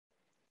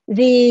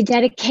The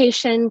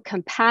dedication,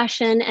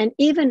 compassion, and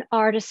even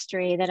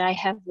artistry that I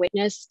have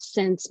witnessed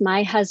since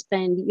my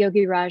husband,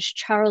 Yogi Raj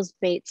Charles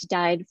Bates,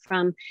 died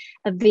from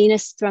a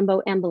venous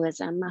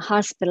thromboembolism, a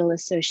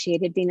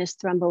hospital-associated venous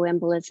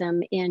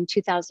thromboembolism in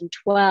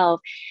 2012,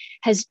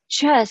 has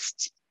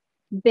just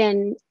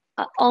been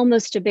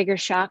almost a bigger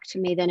shock to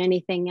me than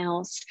anything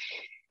else.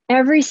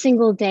 Every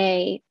single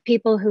day,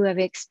 people who have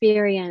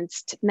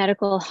experienced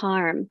medical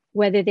harm,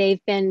 whether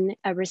they've been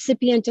a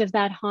recipient of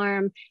that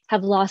harm,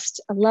 have lost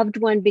a loved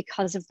one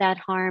because of that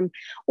harm,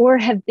 or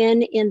have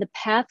been in the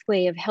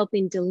pathway of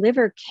helping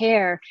deliver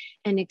care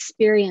and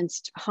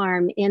experienced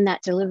harm in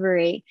that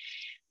delivery,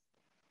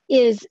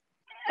 is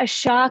a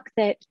shock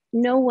that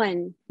no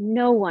one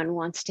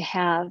wants to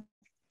have.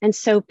 And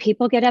so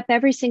people get up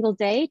every single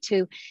day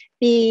to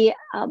be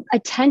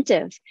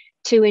attentive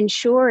to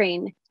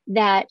ensuring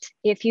that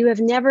if you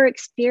have never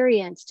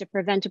experienced a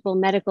preventable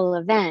medical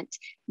event,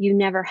 you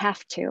never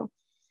have to.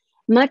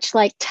 Much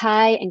like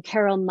Ty and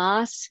Carol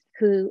Moss,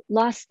 who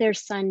lost their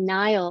son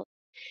Niall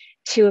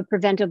to a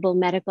preventable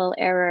medical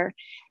error,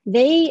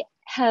 they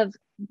have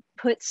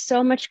put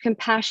so much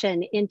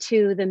compassion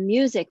into the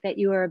music that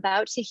you are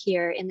about to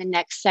hear in the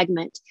next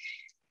segment.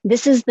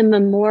 This is the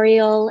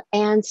memorial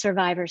and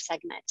survivor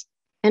segment.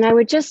 And I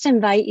would just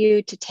invite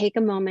you to take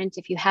a moment,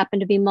 if you happen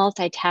to be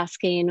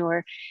multitasking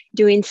or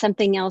doing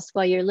something else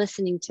while you're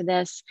listening to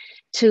this,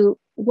 to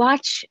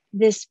watch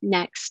this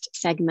next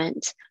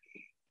segment.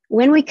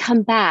 When we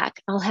come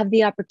back, I'll have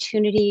the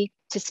opportunity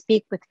to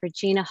speak with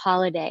Regina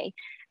Holiday,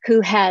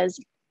 who has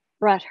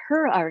brought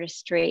her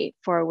artistry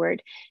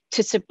forward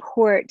to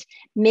support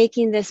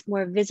making this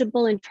more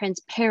visible and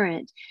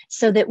transparent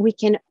so that we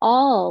can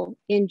all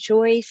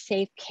enjoy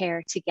safe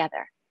care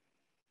together.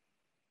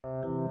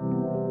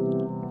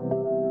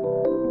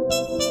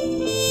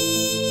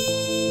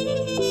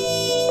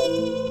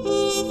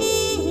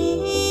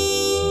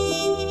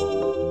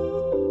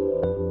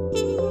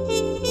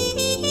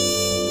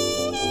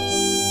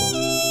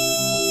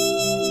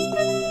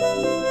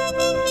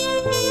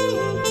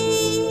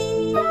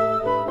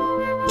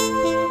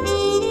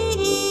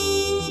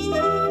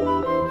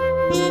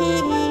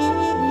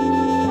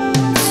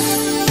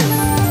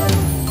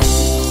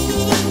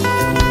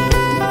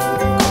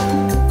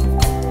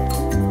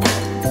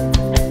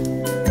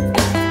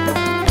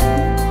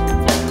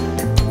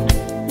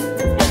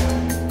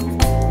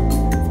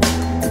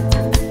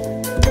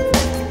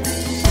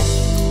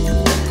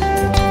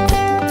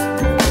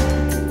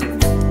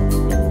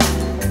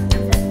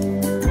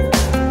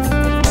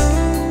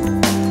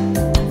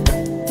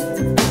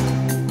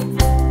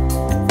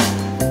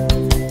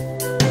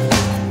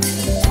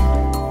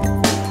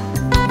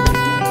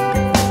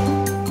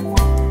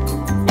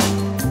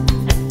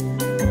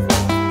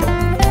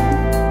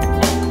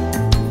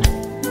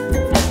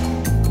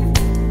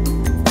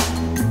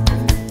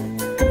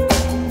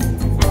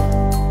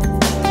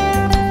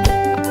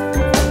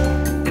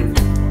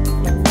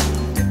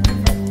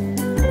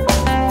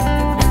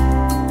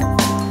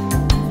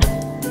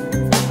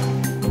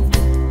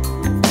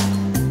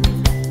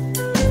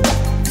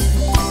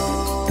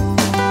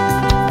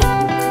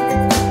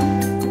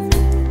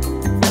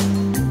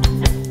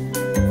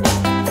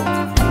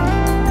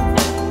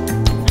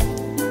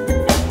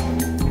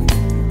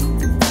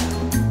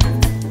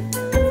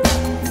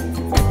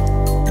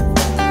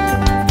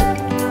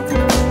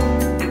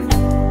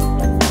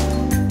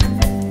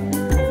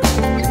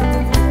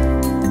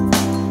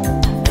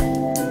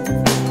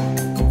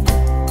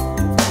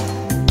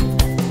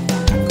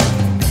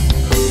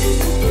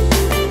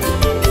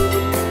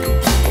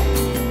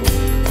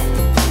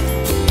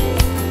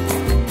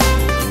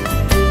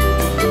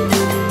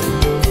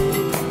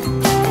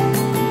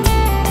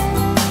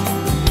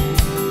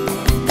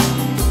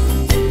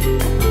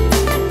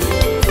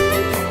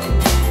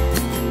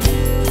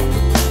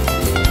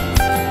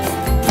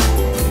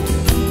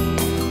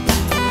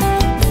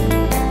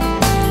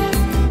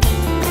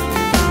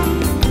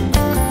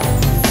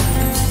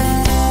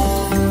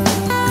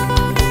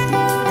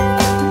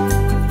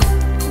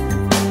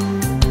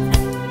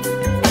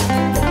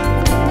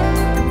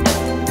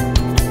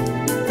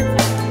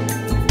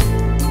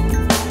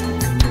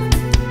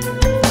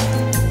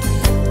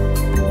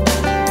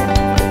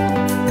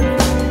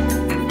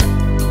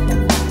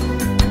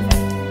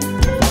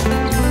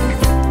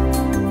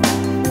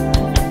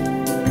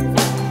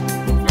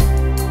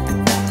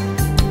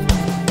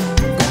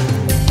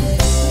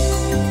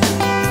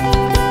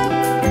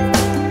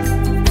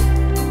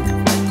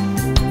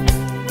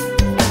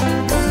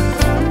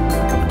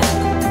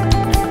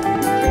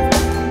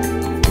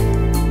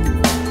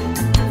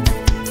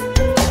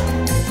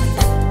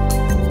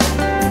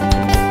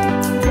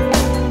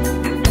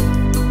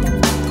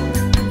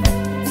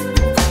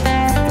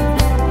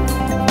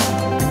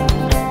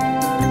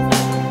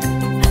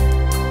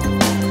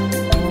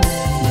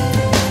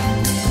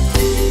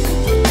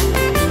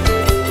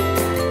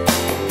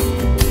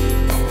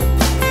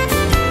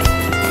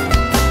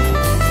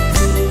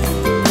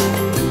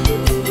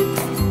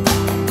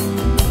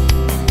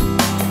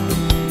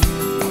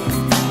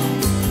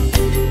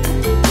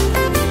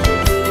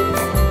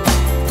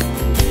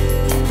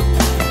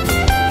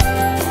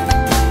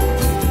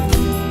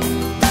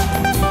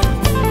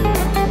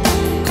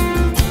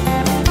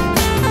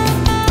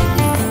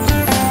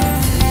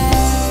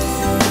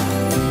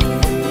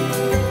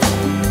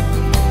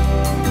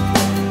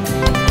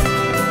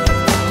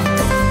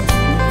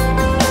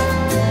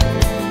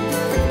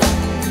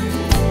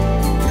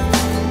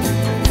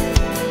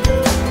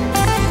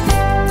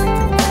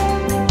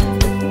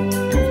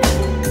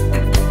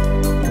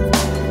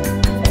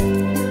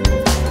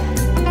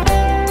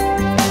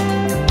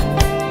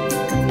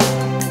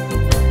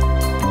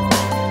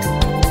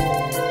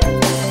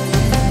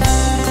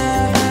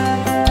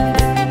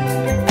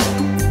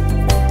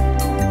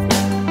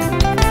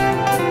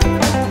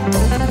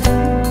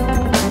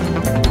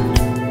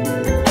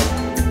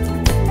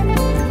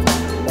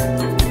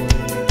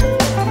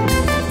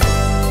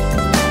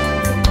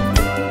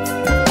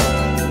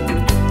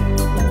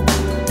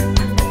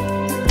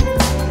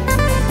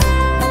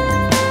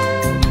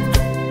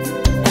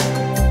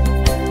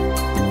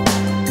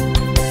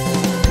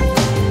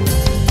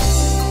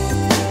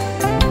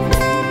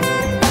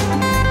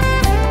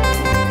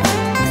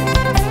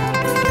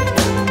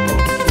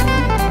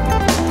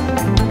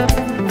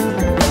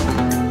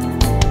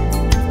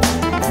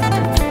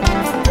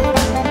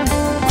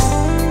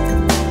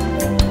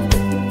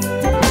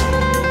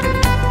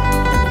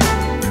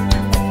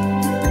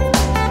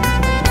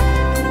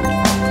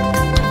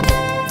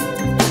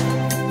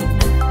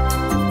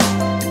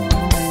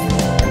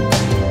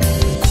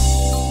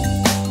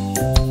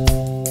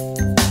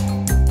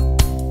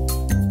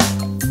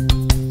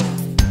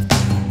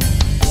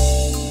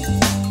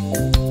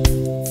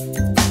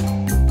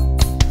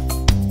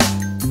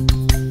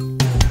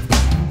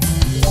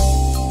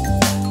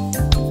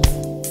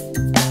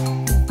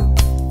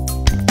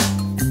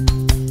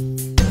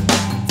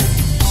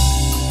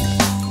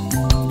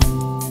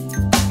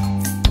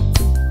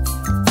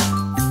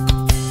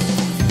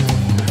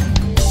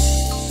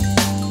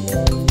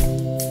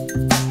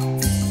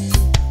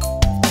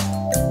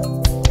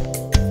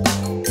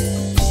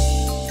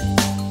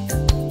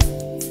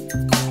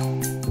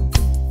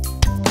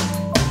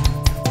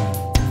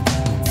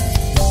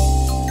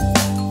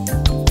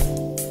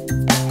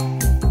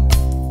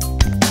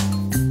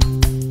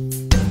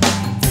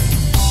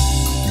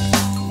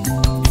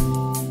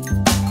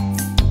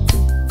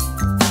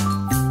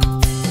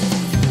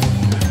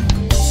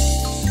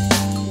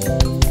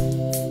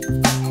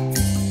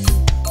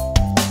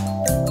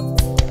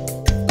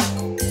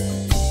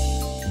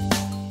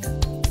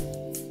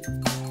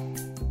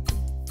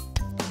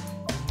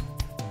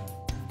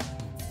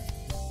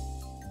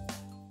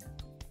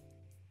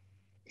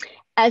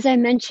 As I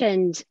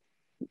mentioned,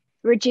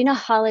 Regina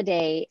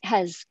Holiday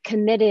has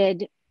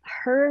committed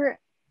her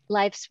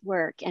life's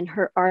work and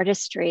her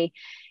artistry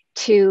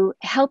to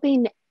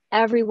helping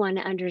everyone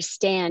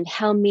understand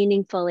how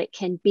meaningful it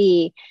can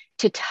be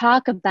to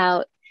talk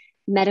about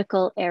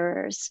medical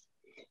errors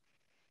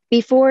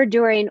before,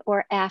 during,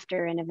 or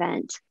after an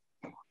event.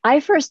 I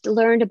first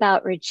learned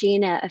about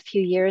Regina a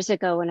few years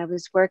ago when I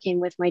was working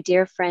with my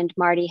dear friend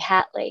Marty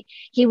Hatley.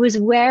 He was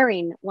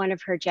wearing one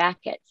of her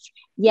jackets.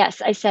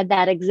 Yes, I said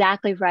that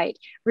exactly right.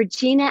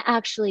 Regina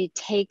actually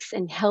takes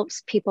and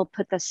helps people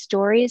put the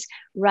stories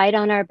right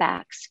on our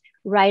backs,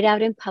 right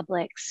out in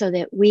public, so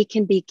that we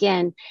can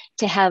begin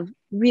to have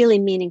really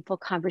meaningful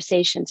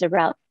conversations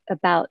about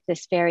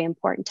this very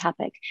important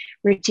topic.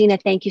 Regina,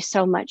 thank you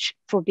so much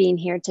for being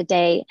here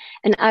today.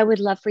 And I would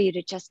love for you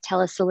to just tell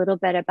us a little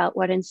bit about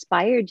what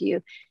inspired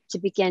you to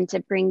begin to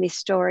bring these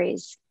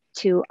stories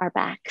to our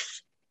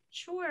backs.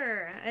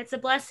 Sure, it's a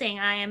blessing.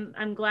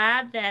 I'm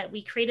glad that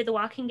we created the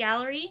Walking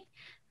Gallery.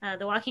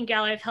 The Walking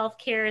Gallery of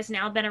Healthcare has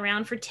now been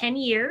around for 10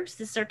 years.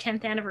 This is our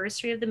 10th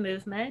anniversary of the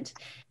movement.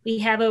 We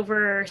have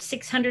over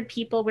 600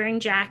 people wearing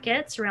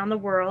jackets around the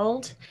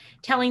world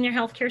telling their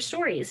healthcare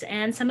stories,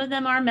 and some of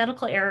them are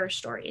medical error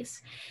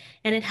stories.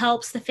 And it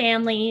helps the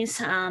families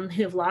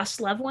who have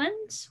lost loved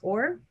ones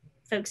or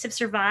folks have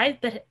survived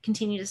but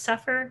continue to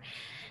suffer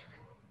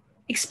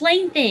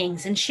explain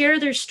things and share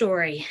their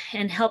story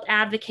and help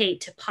advocate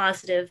to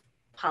positive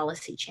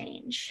policy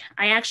change.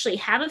 I actually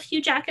have a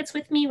few jackets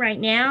with me right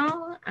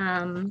now.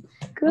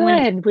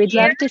 Good. We'd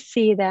love to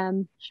see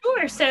them.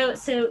 Sure.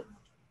 So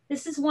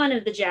this is one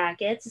of the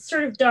jackets. It's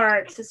sort of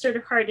dark, so it's sort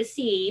of hard to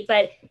see,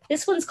 but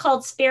this one's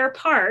called Spare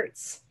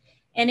Parts,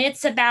 and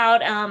it's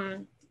about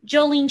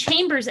Jolene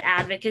Chambers'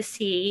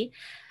 advocacy.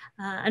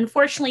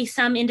 Unfortunately,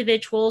 some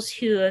individuals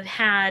who have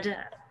had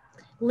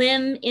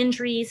limb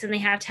injuries and they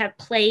have to have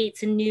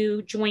plates and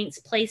new joints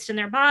placed in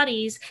their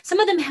bodies, some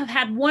of them have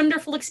had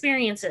wonderful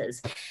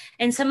experiences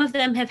and some of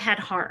them have had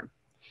harm.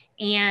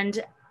 And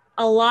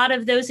a lot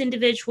of those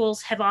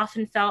individuals have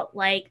often felt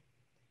like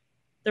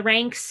the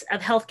ranks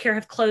of healthcare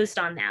have closed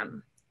on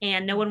them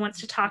and no one wants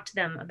to talk to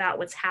them about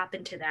what's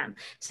happened to them.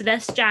 So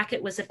this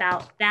jacket was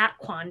about that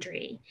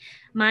quandary.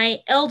 My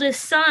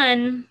eldest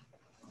son,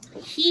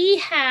 he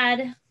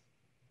had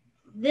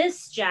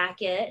this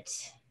jacket,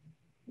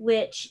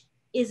 which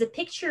is a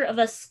picture of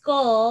a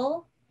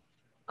skull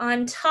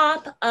on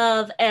top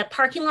of a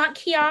parking lot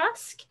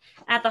kiosk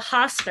at the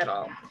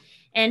hospital.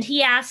 And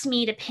he asked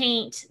me to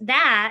paint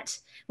that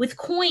with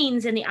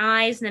coins in the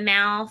eyes and the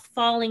mouth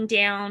falling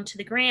down to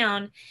the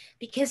ground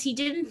because he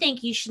didn't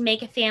think you should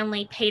make a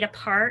family pay to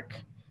park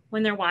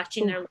when they're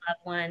watching their loved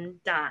one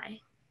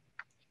die.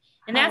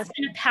 And that's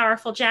been a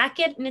powerful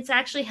jacket, and it's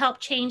actually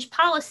helped change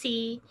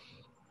policy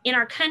in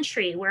our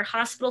country, where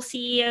hospital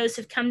CEOs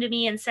have come to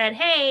me and said,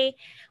 hey,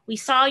 we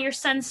saw your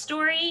son's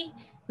story.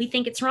 We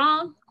think it's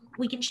wrong.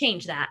 We can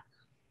change that.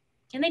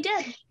 And they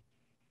did.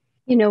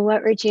 You know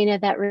what, Regina,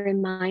 that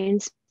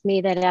reminds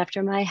me that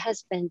after my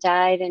husband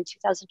died in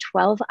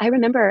 2012, I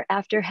remember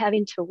after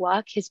having to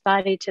walk his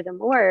body to the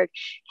morgue,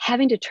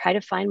 having to try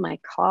to find my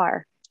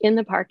car in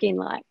the parking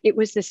lot. It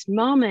was this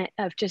moment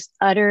of just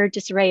utter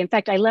disarray. In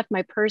fact, I left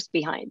my purse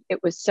behind.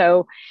 It was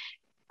so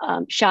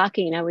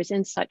shocking. I was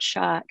in such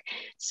shock.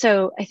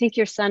 So I think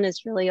your son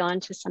is really on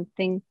to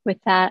something with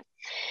that.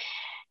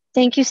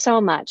 Thank you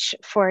so much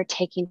for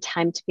taking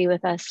time to be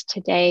with us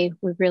today.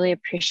 We really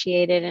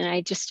appreciate it. And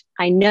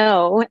I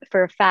know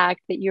for a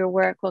fact that your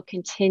work will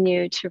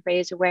continue to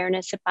raise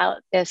awareness about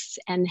this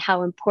and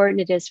how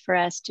important it is for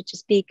us to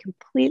just be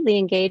completely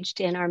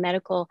engaged in our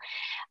medical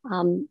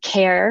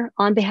care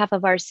on behalf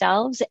of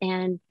ourselves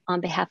and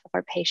on behalf of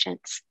our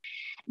patients.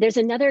 There's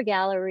another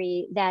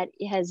gallery that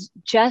has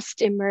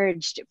just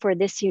emerged for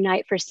this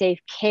Unite for Safe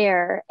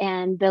Care,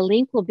 and the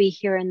link will be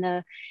here in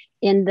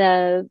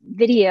the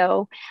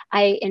video.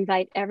 I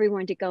invite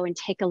everyone to go and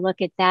take a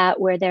look at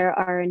that, where there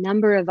are a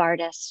number of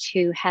artists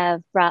who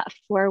have brought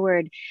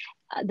forward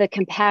the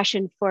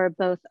compassion for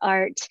both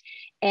art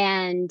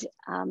and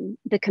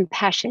the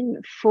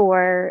compassion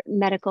for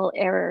medical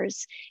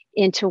errors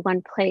into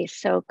one place.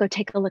 So go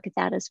take a look at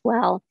that as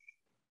well.